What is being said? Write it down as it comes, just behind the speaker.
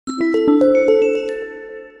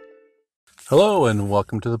Hello and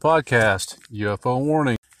welcome to the podcast, UFO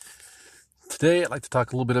Warning. Today I'd like to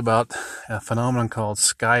talk a little bit about a phenomenon called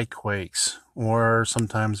skyquakes, or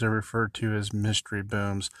sometimes they're referred to as mystery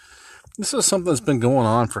booms. This is something that's been going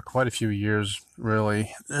on for quite a few years,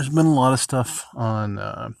 really. There's been a lot of stuff on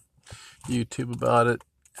YouTube about it.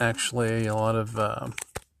 Actually, a lot of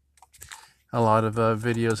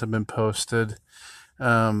videos have been posted.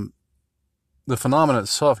 The phenomenon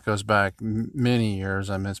itself goes back many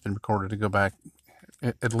years. I mean, it's been recorded to go back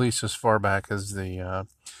at least as far back as the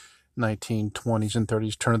 1920s and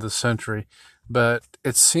 30s, turn of the century. But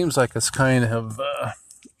it seems like it's kind of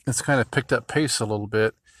picked up pace a little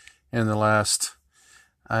bit in the last,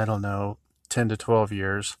 10 to 12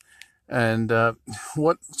 years. And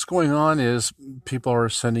what's going on is people are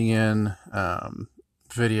sending in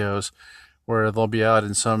videos where they'll be out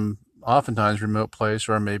in some oftentimes remote place,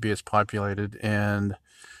 or maybe it's populated, and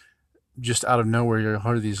just out of nowhere you'll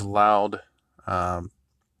hear these loud,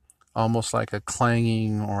 almost like a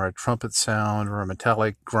clanging or a trumpet sound or a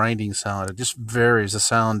metallic grinding sound. It just varies, the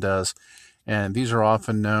sound does. And these are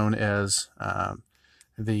often known as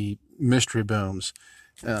the mystery booms.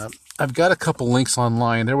 I've got a couple links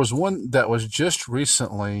online. There was one that was just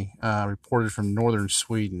recently reported from northern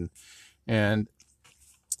Sweden, and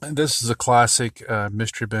this is a classic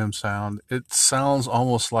mystery boom sound. It sounds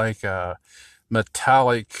almost like a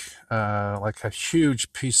metallic, like a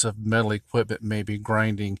huge piece of metal equipment maybe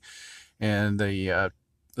grinding, and the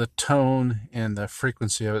tone and the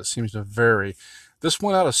frequency of it seems to vary. This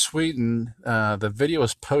one out of Sweden, the video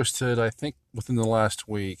was posted, I think, within the last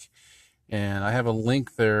week, and I have a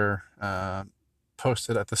link there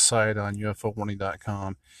posted at the site on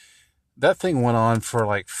ufowarning.com. That thing went on for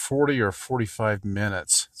like 40 or 45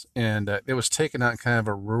 minutes, and it was taken out in kind of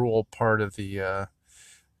a rural part of the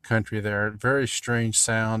country there. Very strange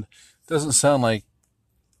sound. Doesn't sound like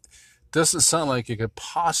it could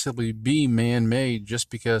possibly be man-made,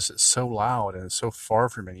 just because it's so loud and it's so far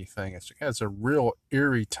from anything. It has a real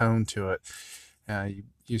eerie tone to it.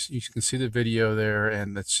 You can see the video there,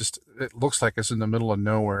 and it looks like it's in the middle of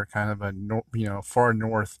nowhere, kind of a far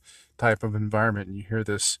north type of environment, and you hear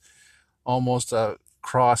this almost a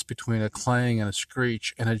cross between a clang and a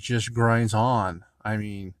screech, and it just grinds on. I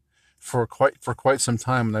mean, for quite some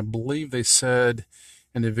time. And I believe they said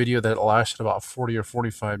in the video that it lasted about 40 or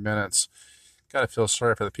 45 minutes. Gotta feel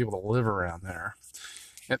sorry for the people that live around there.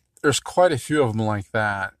 And there's quite a few of them like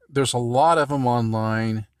that. There's a lot of them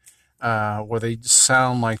online where they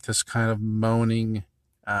sound like this kind of moaning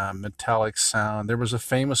metallic sound. There was a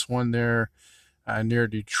famous one there near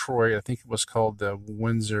Detroit. I think it was called the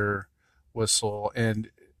Windsor whistle, and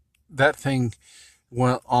that thing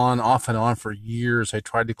went on off and on for years. They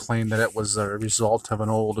tried to claim that it was a result of an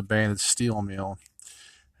old abandoned steel mill.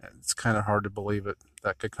 It's kind of hard to believe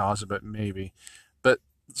that could cause it, but maybe. But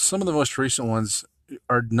some of the most recent ones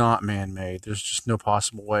are not man-made. There's just no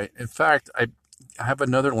possible way. In fact, I have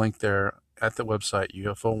another link there at the website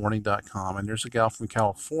ufowarning.com, and there's a gal from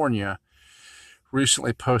California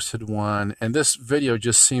recently posted one, and this video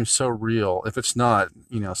just seems so real. If it's not,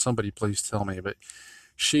 somebody please tell me. But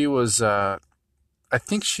she was, I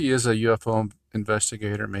think she is a UFO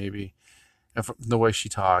investigator, maybe, the way she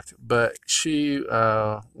talked. But she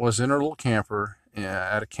was in her little camper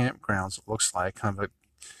at a campground, it looks like, kind of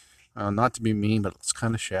a, not to be mean, but it's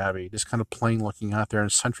kind of shabby, just kind of plain looking out there in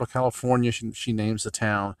Central California. She names the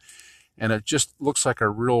town, and it just looks like a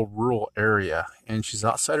real rural area. And she's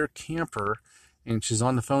outside her camper, and she's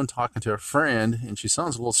on the phone talking to a friend, and she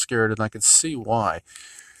sounds a little scared, and I could see why.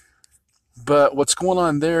 But what's going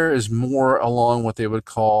on there is more along what they would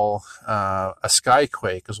call a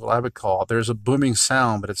skyquake, is what I would call it. There's a booming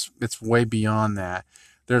sound, but it's way beyond that.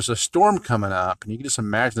 There's a storm coming up, and you can just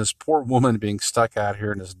imagine this poor woman being stuck out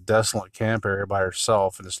here in this desolate camp area by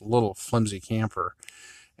herself in this little flimsy camper.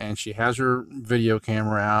 And she has her video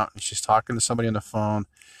camera out, and she's talking to somebody on the phone,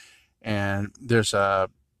 and there's a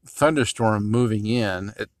thunderstorm moving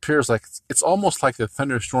in. It appears like it's almost like the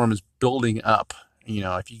thunderstorm is building up.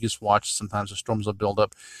 If you just watch, sometimes the storms will build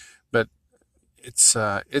up, but it's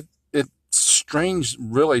strange,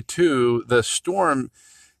 really, too. The storm,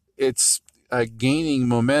 it's gaining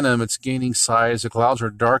momentum, it's gaining size. The clouds are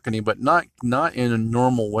darkening, but not in a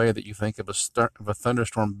normal way that you think of a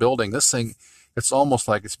thunderstorm building. This thing, it's almost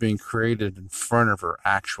like it's being created in front of her,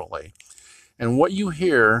 actually. And what you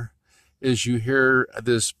hear is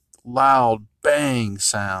this loud bang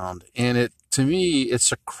sound, and to me,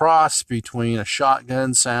 it's a cross between a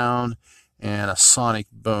shotgun sound and a sonic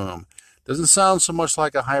boom. Doesn't sound so much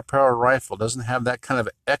like a high-powered rifle. Doesn't have that kind of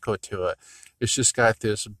echo to it. It's just got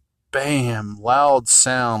this bam, loud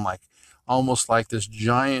sound, like almost like this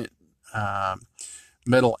giant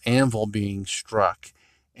metal anvil being struck.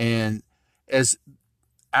 And as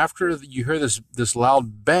after you hear this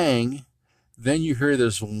loud bang, then you hear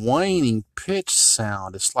this whining pitch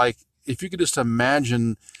sound. It's like if you could just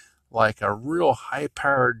imagine like a real high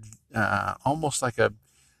powered, almost like a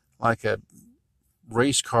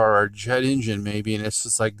race car or jet engine maybe, and it's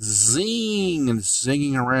just like zing and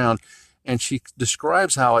zinging around. And she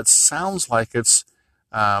describes how it sounds like it's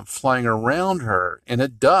flying around her, and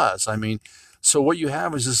it does. I mean, so what you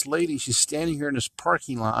have is this lady. She's standing here in this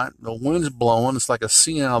parking lot. The wind's blowing. It's like a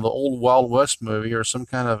scene out of the old Wild West movie or some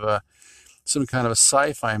kind of a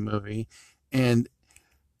sci-fi movie, and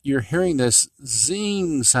you're hearing this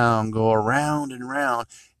zing sound go around and around,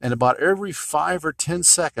 and about every 5 or 10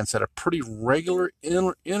 seconds, at a pretty regular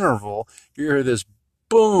interval, you hear this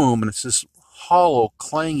boom, and it's this hollow,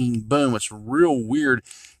 clanging boom. It's real weird,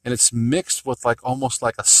 and it's mixed with like almost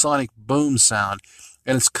like a sonic boom sound,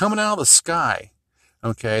 and it's coming out of the sky.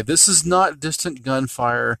 Okay, this is not distant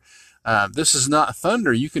gunfire. This is not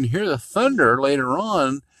thunder. You can hear the thunder later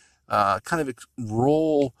on, kind of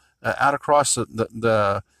roll out across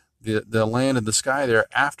the land and the sky there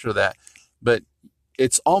after that. But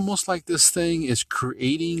it's almost like this thing is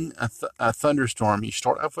creating a thunderstorm. You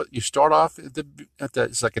start off at the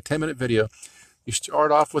it's like a 10-minute video. You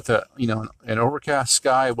start off with an overcast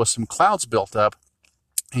sky with some clouds built up,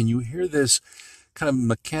 and you hear this kind of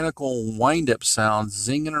mechanical wind-up sound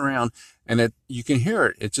zinging around, and you can hear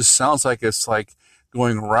it. It just sounds like it's like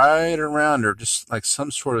going right around, or just like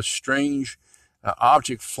some sort of strange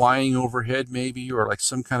object flying overhead maybe, or like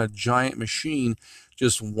some kind of giant machine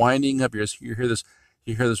just winding up. You hear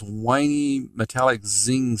this whiny metallic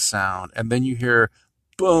zing sound, and then you hear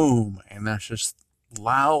boom, and that's just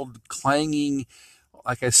loud clanging,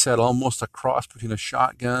 like I said, almost a cross between a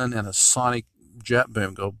shotgun and a sonic jet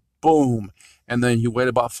boom. Go boom, and then you wait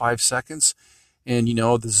about 5 seconds, and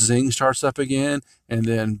the zing starts up again, and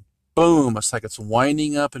then boom. It's like it's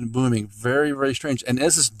winding up and booming. Very, very strange. And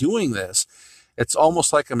as it's doing this, it's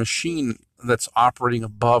almost like a machine that's operating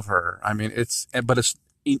above her. I mean, but it's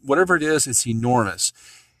whatever it is, it's enormous.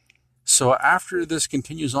 So after this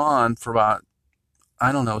continues on for about,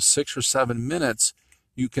 I don't know, 6 or 7 minutes,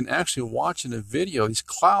 you can actually watch in a video, these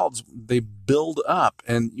clouds, they build up,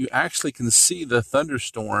 and you actually can see the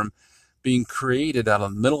thunderstorm being created out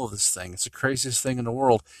of the middle of this thing. It's the craziest thing in the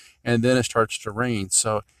world. And then it starts to rain.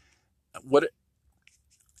 So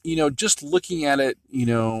just looking at it,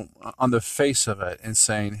 on the face of it and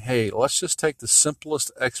saying, hey, let's just take the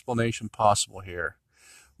simplest explanation possible here.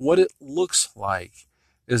 What it looks like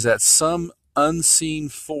is that some unseen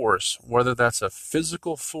force, whether that's a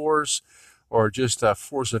physical force or just a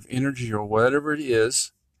force of energy or whatever it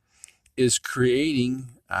is creating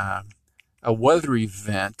a weather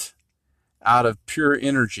event out of pure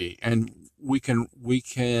energy. And we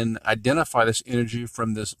can identify this energy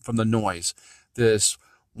from the noise, this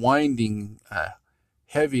winding,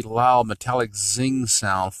 heavy, loud, metallic zing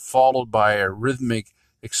sound followed by a rhythmic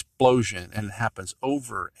explosion, and it happens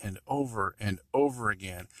over and over and over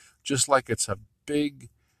again, just like it's a big,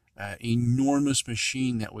 enormous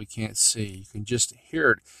machine that we can't see. You can just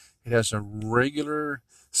hear it. It has a regular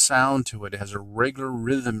sound to it. It has a regular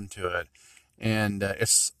rhythm to it, and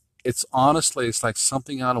it's honestly, it's like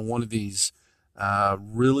something out of one of these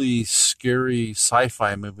really scary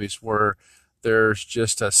sci-fi movies where there's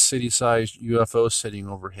just a city-sized UFO sitting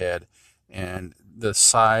overhead, and the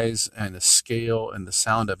size and the scale and the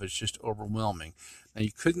sound of it is just overwhelming. Now,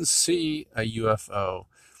 you couldn't see a UFO,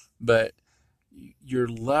 but you're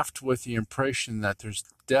left with the impression that there's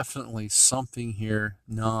definitely something here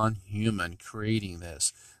non-human creating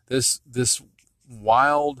this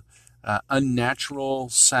wild, unnatural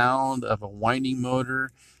sound of a winding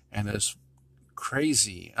motor, and this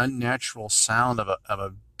crazy, unnatural sound of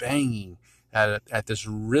a banging at this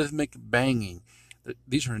rhythmic banging.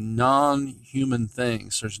 These are non-human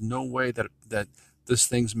things. There's no way that this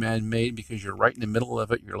thing's man-made, because you're right in the middle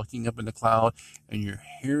of it. You're looking up in the cloud, and you're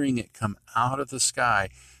hearing it come out of the sky.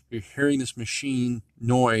 You're hearing this machine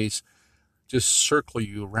noise just circle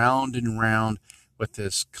you round and round with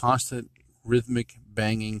this constant rhythmic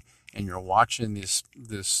banging, and you're watching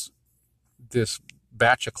this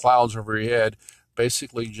batch of clouds over your head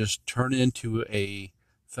basically just turn into a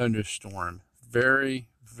thunderstorm. Very,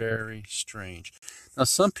 very strange. Now,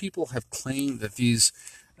 some people have claimed that these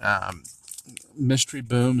mystery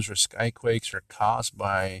booms or skyquakes are caused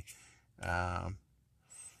by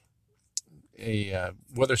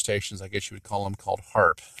weather stations, I guess you would call them, called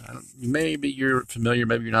HAARP. Maybe you're familiar,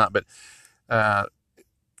 maybe you're not, but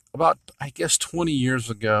about, I guess, 20 years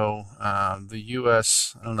ago, the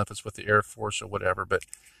U.S., I don't know if it's with the Air Force or whatever, but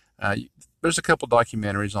Uh, there's a couple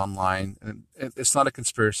documentaries online, and it's not a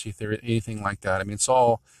conspiracy theory, anything like that. I mean, it's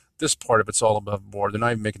all this part of it's all above board. They're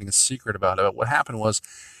not even making a secret about it. But what happened was,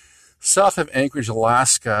 south of Anchorage,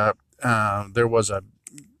 Alaska, there was a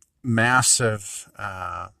massive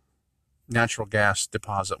natural gas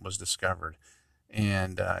deposit was discovered.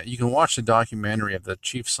 And you can watch the documentary of the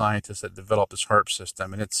chief scientist that developed this HARP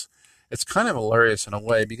system, and it's kind of hilarious in a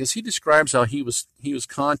way because he describes how he was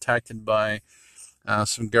contacted by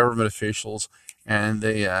some government officials, and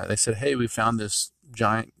they said, "Hey, we found this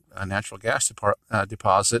giant natural gas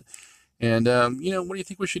deposit, and what do you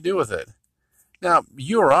think we should do with it?" Now,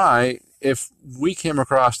 you or I, if we came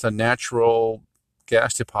across a natural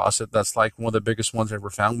gas deposit that's like one of the biggest ones ever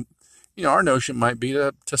found, our notion might be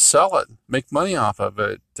to sell it, make money off of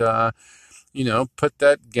it, put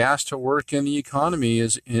that gas to work in the economy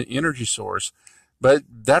as an energy source. But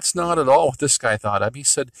that's not at all what this guy thought of. He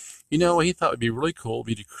said, what he thought would be really cool would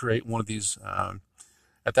be to create one of these.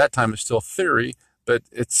 At that time, it's still theory, but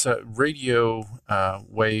it's a radio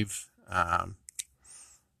wave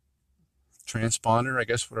transponder, I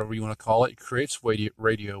guess, whatever you want to call it. It creates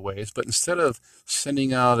radio waves, but instead of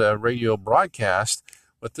sending out a radio broadcast,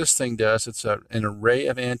 what this thing does, it's an array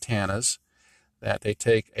of antennas that they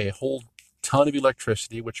take a whole ton of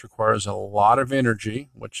electricity, which requires a lot of energy,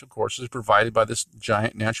 which of course is provided by this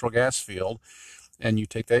giant natural gas field. And you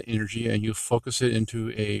take that energy and you focus it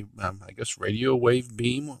into a, I guess, radio wave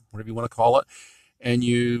beam, whatever you want to call it, and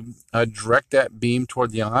you direct that beam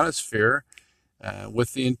toward the ionosphere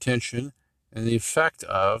with the intention and the effect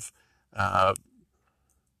of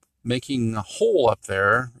making a hole up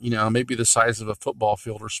there, maybe the size of a football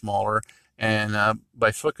field or smaller. And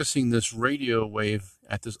by focusing this radio wave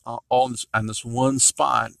at this on this one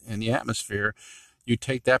spot in the atmosphere, you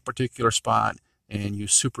take that particular spot and you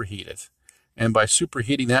superheat it. And by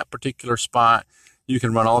superheating that particular spot, you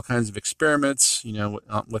can run all kinds of experiments,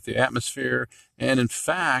 with the atmosphere. And in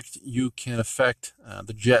fact, you can affect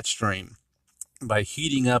the jet stream by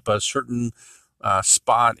heating up a certain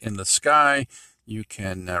spot in the sky. You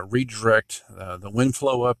can redirect the wind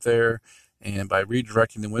flow up there, and by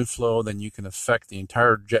redirecting the wind flow, then you can affect the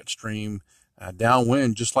entire jet stream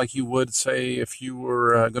downwind, just like you would, say, if you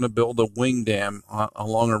were going to build a wing dam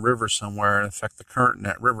along a river somewhere and affect the current in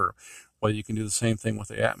that river. Well, you can do the same thing with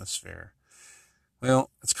the atmosphere. Well,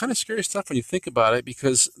 it's kind of scary stuff when you think about it,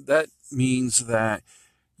 because that means that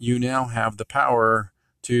you now have the power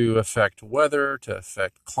to affect weather, to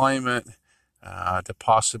affect climate, to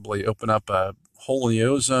possibly open up a hole in the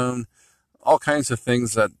ozone, all kinds of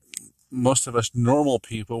things that most of us normal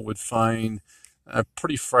people would find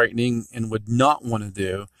pretty frightening and would not want to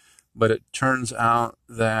do. But it turns out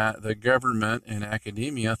that the government and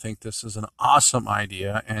academia think this is an awesome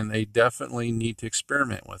idea, and they definitely need to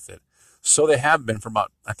experiment with it. So they have been for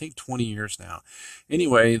about, I think, 20 years now.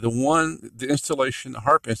 Anyway, the installation, the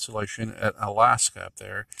HARP installation at Alaska up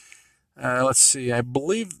there, let's see, I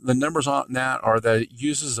believe the numbers on that are that it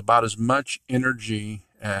uses about as much energy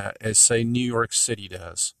as, say, New York City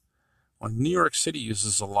does. Well, New York City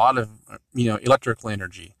uses a lot of, electrical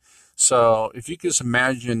energy. So if you could just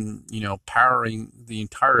imagine, powering the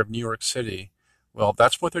entire of New York City, well,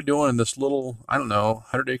 that's what they're doing in this little,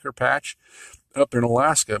 100-acre patch up in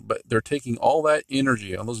Alaska. But they're taking all that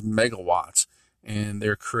energy, all those megawatts, and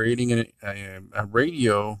they're creating a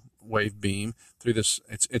radio wave beam through this.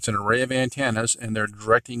 It's an array of antennas, and they're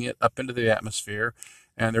directing it up into the atmosphere,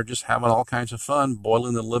 and they're just having all kinds of fun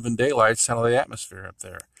boiling the living daylights out of the atmosphere up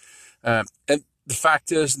there. And the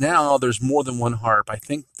fact is, now there's more than one HARP. I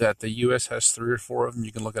think that the U.S. has 3 or 4 of them.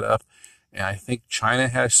 You can look it up. And I think China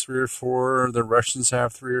has 3 or 4. The Russians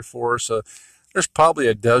have 3 or 4. So there's probably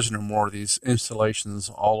a dozen or more of these installations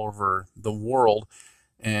all over the world.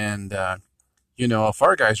 And, if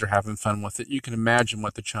our guys are having fun with it, you can imagine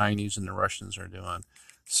what the Chinese and the Russians are doing.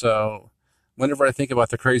 So whenever I think about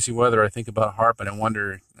the crazy weather, I think about HARP, and I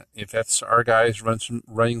wonder if that's our guys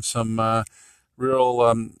running some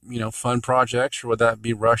real, fun projects, or would that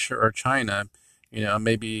be Russia or China,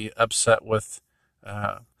 maybe upset with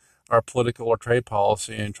our political or trade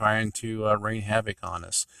policy and trying to rain havoc on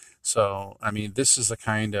us. So, this is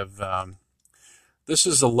this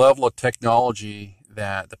is the level of technology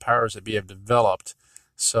that the powers that be have developed.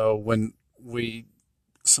 So when we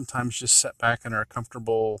sometimes just sit back in our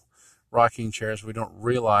comfortable rocking chairs, we don't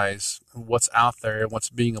realize what's out there, what's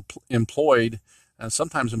being employed, and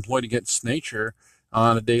sometimes employed against nature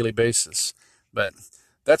on a daily basis. But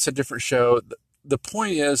that's a different show. The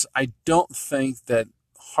point is, I don't think that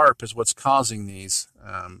HARP is what's causing these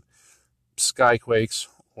skyquakes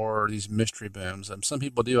or these mystery booms. Some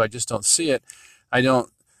people do. I just don't see it.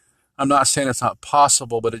 I'm not saying it's not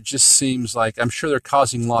possible, but it just seems like I'm sure they're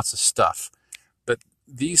causing lots of stuff. But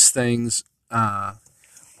these things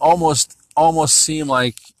almost seem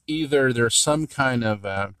like either there's some kind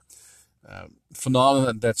of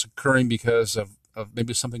phenomenon that's occurring because of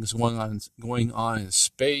maybe something is going on in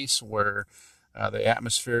space where the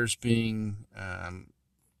atmosphere is being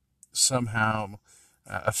somehow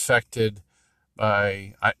affected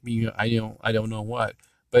by I don't know what,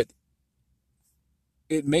 but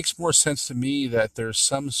it makes more sense to me that there's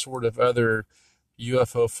some sort of other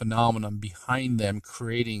UFO phenomenon behind them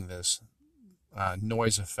creating this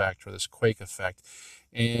noise effect or this quake effect.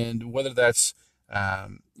 And whether that's,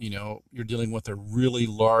 you're dealing with a really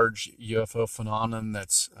large UFO phenomenon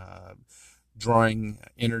that's drawing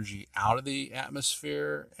energy out of the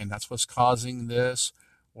atmosphere, and that's what's causing this,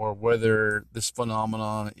 or whether this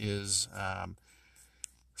phenomenon is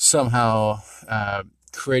somehow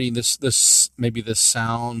creating this maybe this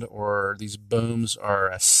sound or these booms are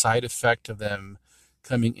a side effect of them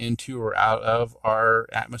coming into or out of our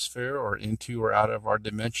atmosphere or into or out of our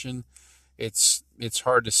dimension. It's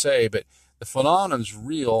hard to say, but the phenomenon's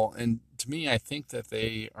real, and to me, I think that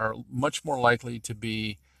they are much more likely to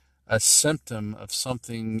be a symptom of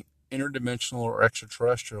something interdimensional or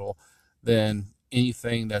extraterrestrial than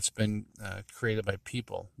anything that's been created by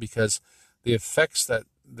people, because the effects that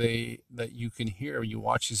you can hear when you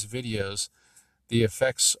watch these videos, the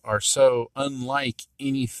effects are so unlike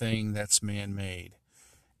anything that's man-made,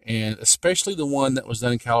 and especially the one that was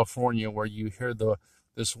done in California, where you hear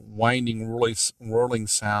this winding, whirling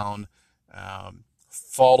sound,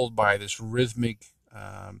 followed by this rhythmic,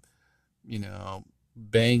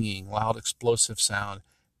 banging, loud, explosive sound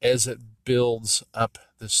as it builds up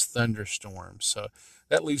this thunderstorm. So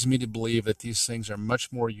that leads me to believe that these things are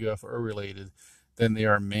much more UFO related than they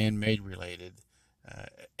are man-made related.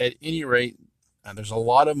 At any rate, there's a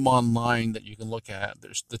lot of them online that you can look at.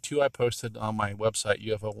 There's the two I posted on my website,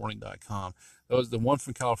 ufowarning.com. The one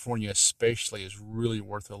from California especially is really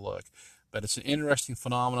worth a look. But it's an interesting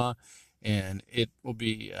phenomenon, and it will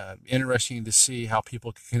be interesting to see how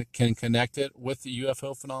people can connect it with the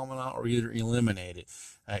UFO phenomena or either eliminate it.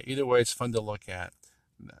 Either way, it's fun to look at,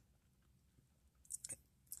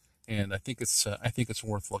 and I think it's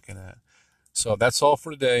worth looking at. So that's all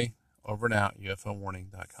for today. Over and out,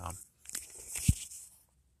 ufowarning.com.